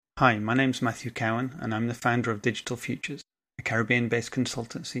Hi, my name's Matthew Cowan, and I'm the founder of Digital Futures, a Caribbean-based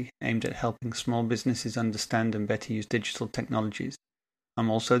consultancy aimed at helping small businesses understand and better use digital technologies.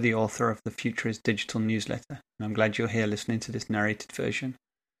 I'm also the author of the Future is Digital newsletter, and I'm glad you're here listening to this narrated version.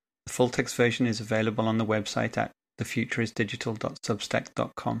 The full text version is available on the website at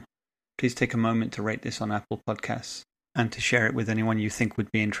thefutureisdigital.substack.com. Please take a moment to rate this on Apple Podcasts and to share it with anyone you think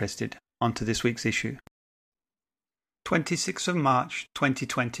would be interested. On to this week's issue. 26th of March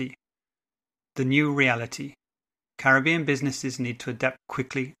 2020. The new reality. Caribbean businesses need to adapt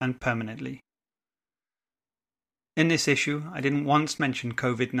quickly and permanently. In this issue, I didn't once mention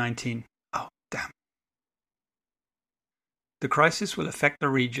COVID-19. Oh, damn. The crisis will affect the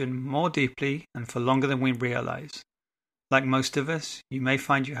region more deeply and for longer than we realize. Like most of us, you may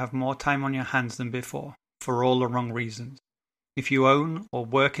find you have more time on your hands than before, for all the wrong reasons. If you own or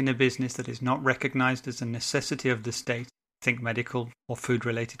work in a business that is not recognized as a necessity of the state, think medical or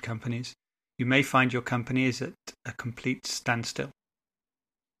food-related companies, you may find your company is at a complete standstill.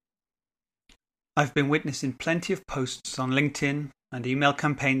 I've been witnessing plenty of posts on LinkedIn and email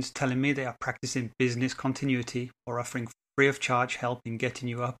campaigns telling me they are practicing business continuity or offering free of charge help in getting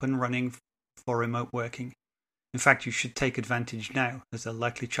you up and running for remote working. In fact, you should take advantage now, as they'll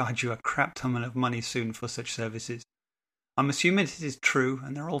likely charge you a crap ton of money soon for such services. I'm assuming it is true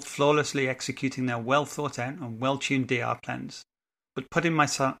and they're all flawlessly executing their well thought out and well tuned DR plans. But putting my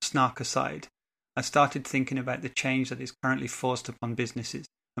snark aside, I started thinking about the change that is currently forced upon businesses,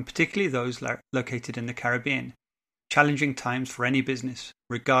 and particularly those located in the Caribbean. Challenging times for any business,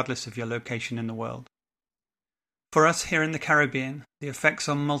 regardless of your location in the world. For us here in the Caribbean, the effects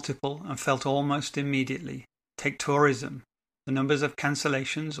are multiple and felt almost immediately. Take tourism. The numbers of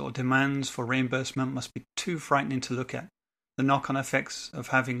cancellations or demands for reimbursement must be too frightening to look at. The knock-on effects of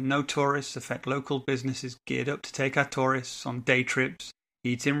having no tourists affect local businesses geared up to take our tourists on day trips,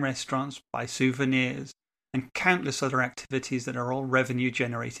 eat in restaurants, buy souvenirs, and countless other activities that are all revenue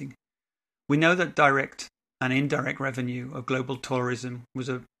generating. We know that direct and indirect revenue of global tourism was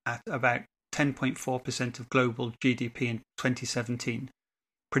at about 10.4% of global GDP in 2017,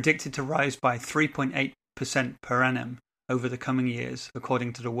 predicted to rise by 3.8% per annum over the coming years,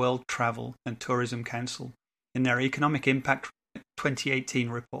 according to the World Travel and Tourism Council in their Economic Impact 2018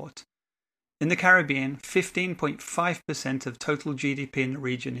 report. In the Caribbean, 15.5% of total GDP in the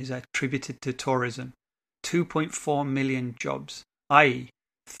region is attributed to tourism, 2.4 million jobs, i.e.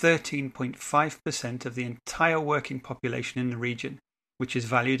 13.5% of the entire working population in the region, which is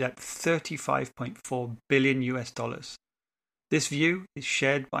valued at $35.4 billion US. This view is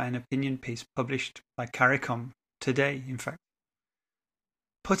shared by an opinion piece published by CARICOM today, in fact.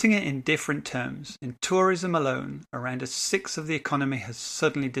 Putting it in different terms, in tourism alone, around a sixth of the economy has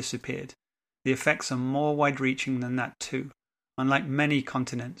suddenly disappeared. The effects are more wide-reaching than that too. Unlike many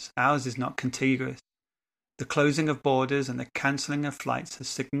continents, ours is not contiguous. The closing of borders and the cancelling of flights has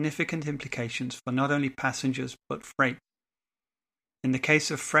significant implications for not only passengers but freight. In the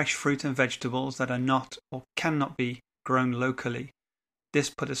case of fresh fruit and vegetables that are not or cannot be grown locally, this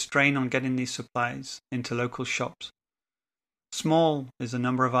put a strain on getting these supplies into local shops. Small is the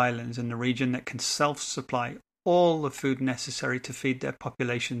number of islands in the region that can self-supply all the food necessary to feed their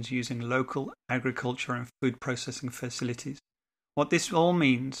populations using local agriculture and food processing facilities. What this all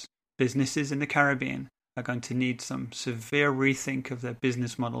means, businesses in the Caribbean are going to need some severe rethink of their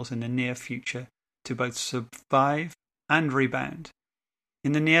business models in the near future to both survive and rebound.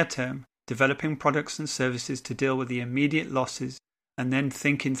 In the near term, developing products and services to deal with the immediate losses and then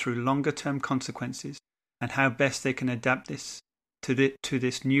thinking through longer-term consequences and how best they can adapt this to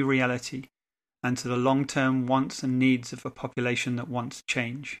this new reality and to the long-term wants and needs of a population that wants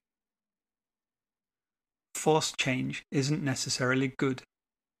change. Forced change isn't necessarily good.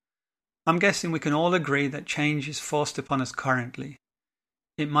 I'm guessing we can all agree that change is forced upon us currently.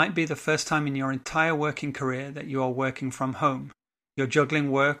 It might be the first time in your entire working career that you are working from home. You're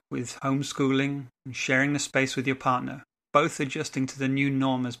juggling work with homeschooling and sharing the space with your partner, both adjusting to the new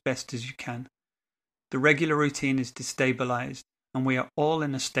norm as best as you can. The regular routine is destabilized, and we are all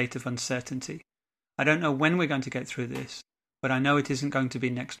in a state of uncertainty. I don't know when we're going to get through this, but I know it isn't going to be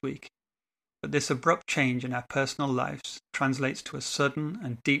next week. But this abrupt change in our personal lives translates to a sudden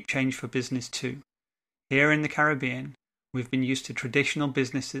and deep change for business too. Here in the Caribbean, we've been used to traditional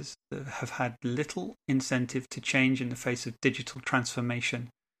businesses that have had little incentive to change in the face of digital transformation.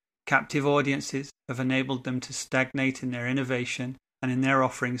 Captive audiences have enabled them to stagnate in their innovation and in their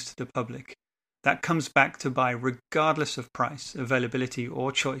offerings to the public. That comes back to buy regardless of price, availability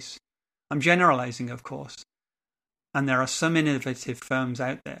or choice. I'm generalizing, of course, and there are some innovative firms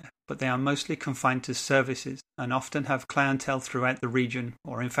out there, but they are mostly confined to services and often have clientele throughout the region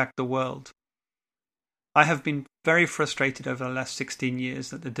or in fact the world. I have been very frustrated over the last 16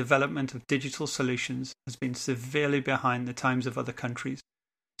 years that the development of digital solutions has been severely behind the times of other countries.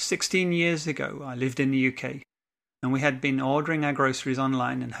 16 years ago, I lived in the UK, and we had been ordering our groceries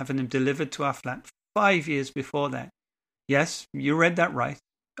online and having them delivered to our flat 5 years before that. Yes, you read that right.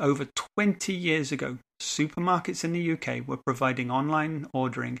 Over 20 years ago, supermarkets in the UK were providing online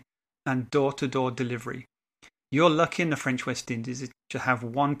ordering and door-to-door delivery. You're lucky in the French West Indies to have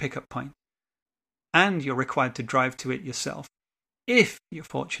one pickup point, and you're required to drive to it yourself. If you're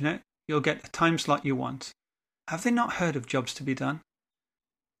fortunate, you'll get a time slot you want. Have they not heard of jobs to be done?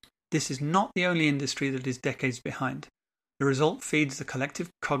 This is not the only industry that is decades behind. The result feeds the collective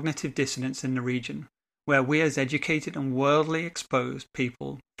cognitive dissonance in the region, where we as educated and worldly exposed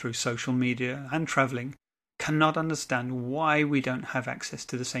people through social media and travelling cannot understand why we don't have access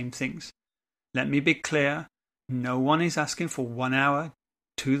to the same things. Let me be clear, no one is asking for 1 hour,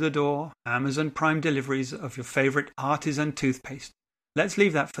 to-the-door, Amazon Prime deliveries of your favourite artisan toothpaste. Let's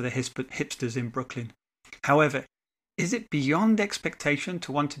leave that for the hipsters in Brooklyn. However, is it beyond expectation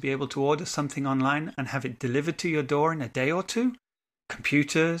to want to be able to order something online and have it delivered to your door in a day or two?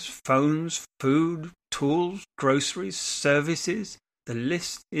 Computers, phones, food, tools, groceries, services, the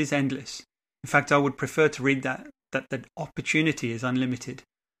list is endless. In fact, I would prefer to read that the opportunity is unlimited.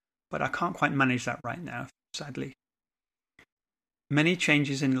 But I can't quite manage that right now, sadly. Many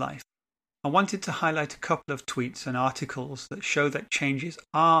changes in life. I wanted to highlight a couple of tweets and articles that show that changes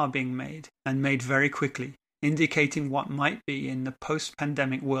are being made and made very quickly, indicating what might be in the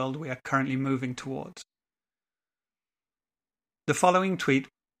post-pandemic world we are currently moving towards. The following tweet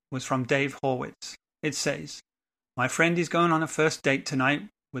was from Dave Horwitz. It says, "My friend is going on a first date tonight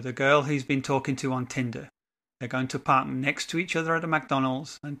with a girl he's been talking to on Tinder. They're going to park next to each other at a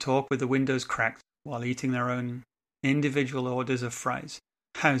McDonald's and talk with the windows cracked while eating their own individual orders of fries.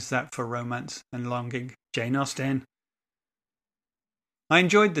 How's that for romance and longing? Jane Austen." I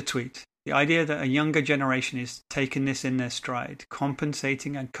enjoyed the tweet. The idea that a younger generation is taking this in their stride,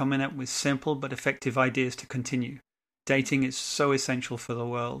 compensating and coming up with simple but effective ideas to continue. Dating is so essential for the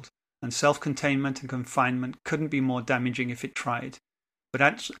world, and self-containment and confinement couldn't be more damaging if it tried.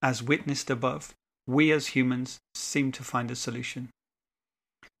 But as witnessed above, we as humans seem to find a solution.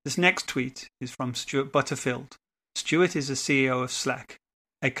 This next tweet is from Stuart Butterfield. Stuart is the CEO of Slack,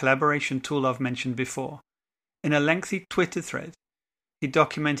 a collaboration tool I've mentioned before. In a lengthy Twitter thread, he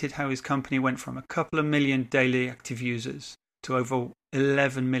documented how his company went from a couple of million daily active users to over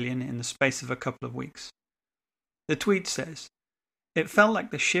 11 million in the space of a couple of weeks. The tweet says, "It felt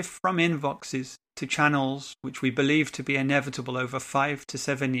like the shift from inboxes to channels, which we believed to be inevitable over 5 to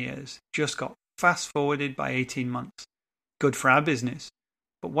 7 years, just got fast-forwarded by 18 months. Good for our business.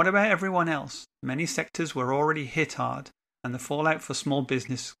 But what about everyone else? Many sectors were already hit hard, and the fallout for small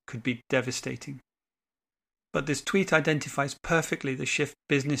business could be devastating." But this tweet identifies perfectly the shift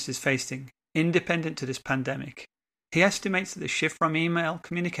business is facing, independent to this pandemic. He estimates that the shift from email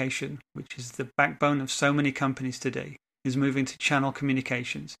communication, which is the backbone of so many companies today, is moving to channel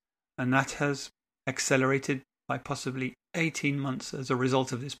communications, and that has accelerated by possibly 18 months as a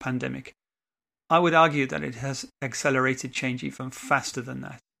result of this pandemic. I would argue that it has accelerated change even faster than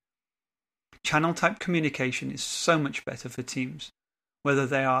that. Channel-type communication is so much better for teams. Whether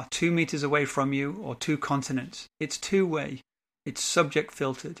they are 2 meters away from you or 2 continents, it's two-way, it's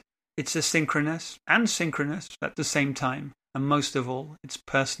subject-filtered, it's asynchronous and synchronous at the same time, and most of all, it's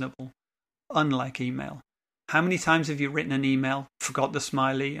personable, unlike email. How many times have you written an email, forgot the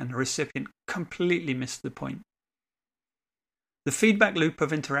smiley, and the recipient completely missed the point? The feedback loop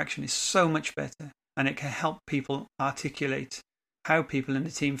of interaction is so much better, and it can help people articulate how people in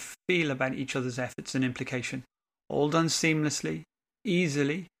the team feel about each other's efforts and implication, all done seamlessly,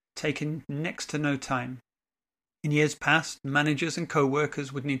 easily, taking next to no time. In years past, managers and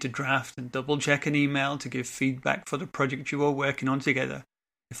co-workers would need to draft and double-check an email to give feedback for the project you were working on together.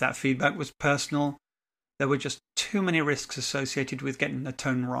 If that feedback was personal, there were just too many risks associated with getting the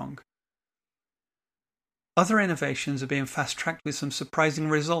tone wrong. Other innovations are being fast-tracked with some surprising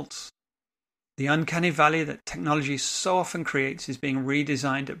results. The uncanny valley that technology so often creates is being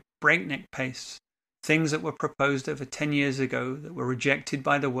redesigned at breakneck pace. Things that were proposed over 10 years ago that were rejected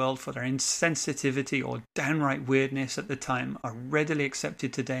by the world for their insensitivity or downright weirdness at the time are readily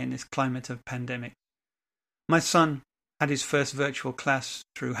accepted today in this climate of pandemic. My son had his first virtual class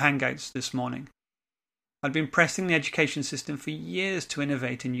through Hangouts this morning. I'd been pressing the education system for years to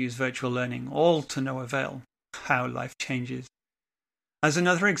innovate and use virtual learning, all to no avail. How life changes. As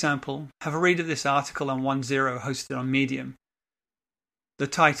another example, have a read of this article on 1.0 hosted on Medium. The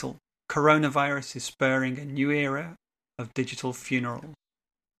title, coronavirus is spurring a new era of digital funerals.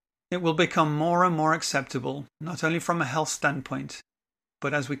 It will become more and more acceptable, not only from a health standpoint,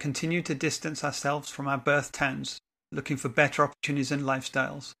 but as we continue to distance ourselves from our birth towns, looking for better opportunities and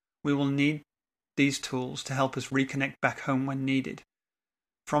lifestyles, we will need these tools to help us reconnect back home when needed.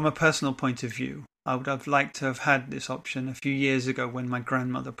 From a personal point of view, I would have liked to have had this option a few years ago when my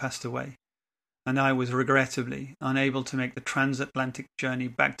grandmother passed away, and I was regrettably unable to make the transatlantic journey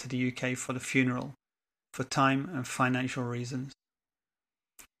back to the UK for the funeral, for time and financial reasons.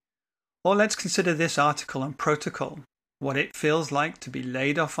 Or let's consider this article on protocol, what it feels like to be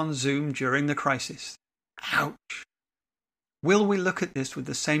laid off on Zoom during the crisis. Ouch! Will we look at this with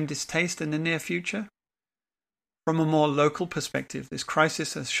the same distaste in the near future? From a more local perspective, this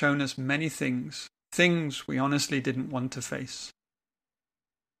crisis has shown us many things we honestly didn't want to face.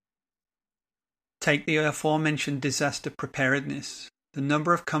 Take the aforementioned disaster preparedness. The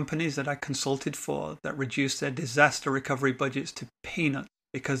number of companies that I consulted for that reduced their disaster recovery budgets to peanuts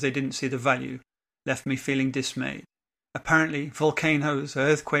because they didn't see the value left me feeling dismayed. Apparently, volcanoes,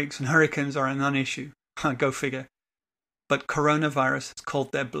 earthquakes and hurricanes are a non-issue. Go figure. But coronavirus has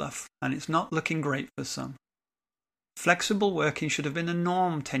called their bluff, and it's not looking great for some. Flexible working should have been a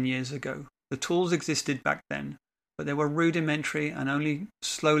norm 10 years ago. The tools existed back then, but they were rudimentary and only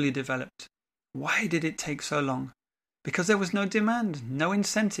slowly developed. Why did it take so long? Because there was no demand, no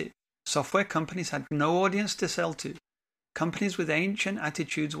incentive. Software companies had no audience to sell to. Companies with ancient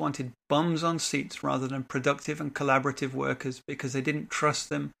attitudes wanted bums on seats rather than productive and collaborative workers because they didn't trust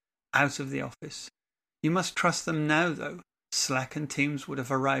them out of the office. You must trust them now, though. Slack and Teams would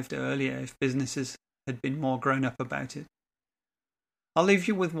have arrived earlier if businesses had been more grown up about it. I'll leave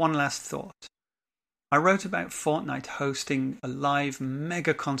you with one last thought. I wrote about Fortnite hosting a live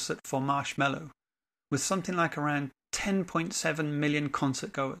mega concert for Marshmello, with something like around 10.7 million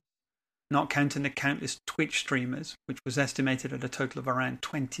concert goers, not counting the countless Twitch streamers, which was estimated at a total of around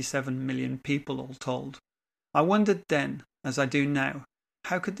 27 million people all told. I wondered then, as I do now,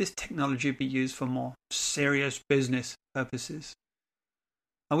 how could this technology be used for more serious business purposes?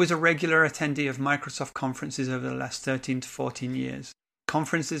 I was a regular attendee of Microsoft conferences over the last 13 to 14 years,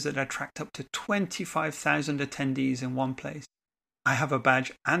 conferences that attract up to 25,000 attendees in one place. I have a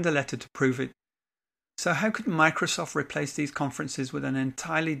badge and a letter to prove it. So how could Microsoft replace these conferences with an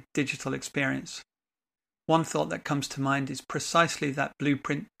entirely digital experience? One thought that comes to mind is precisely that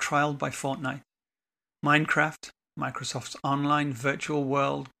blueprint trialed by Fortnite. Minecraft, Microsoft's online virtual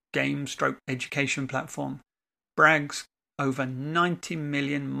world game/education platform, brags over 90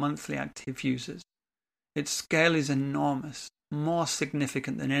 million monthly active users. Its scale is enormous, more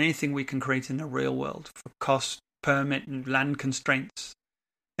significant than anything we can create in the real world for cost, permit and land constraints.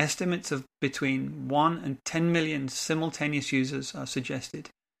 Estimates of between 1 and 10 million simultaneous users are suggested.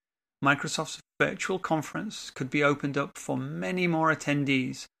 Microsoft's virtual conference could be opened up for many more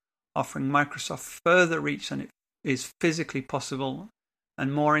attendees, offering Microsoft further reach than it is physically possible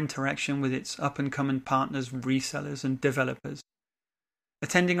and more interaction with its up-and-coming partners, resellers and developers.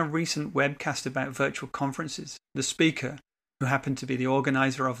 Attending a recent webcast about virtual conferences, the speaker, who happened to be the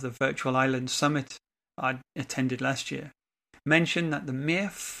organizer of the Virtual Island Summit I attended last year, mentioned that the mere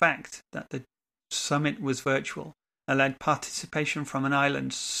fact that the summit was virtual allowed participation from an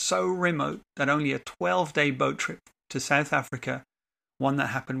island so remote that only a 12-day boat trip to South Africa, one that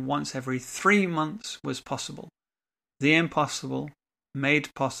happened once every 3 months, was possible. The impossible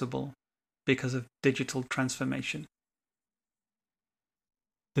made possible because of digital transformation.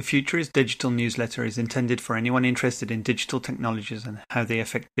 The Future is Digital newsletter is intended for anyone interested in digital technologies and how they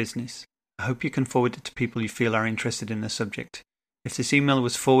affect business. I hope you can forward it to people you feel are interested in the subject. If this email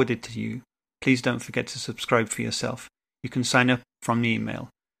was forwarded to you, please don't forget to subscribe for yourself. You can sign up from the email.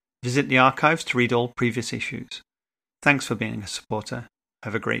 Visit the archives to read all previous issues. Thanks for being a supporter.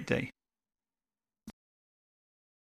 Have a great day.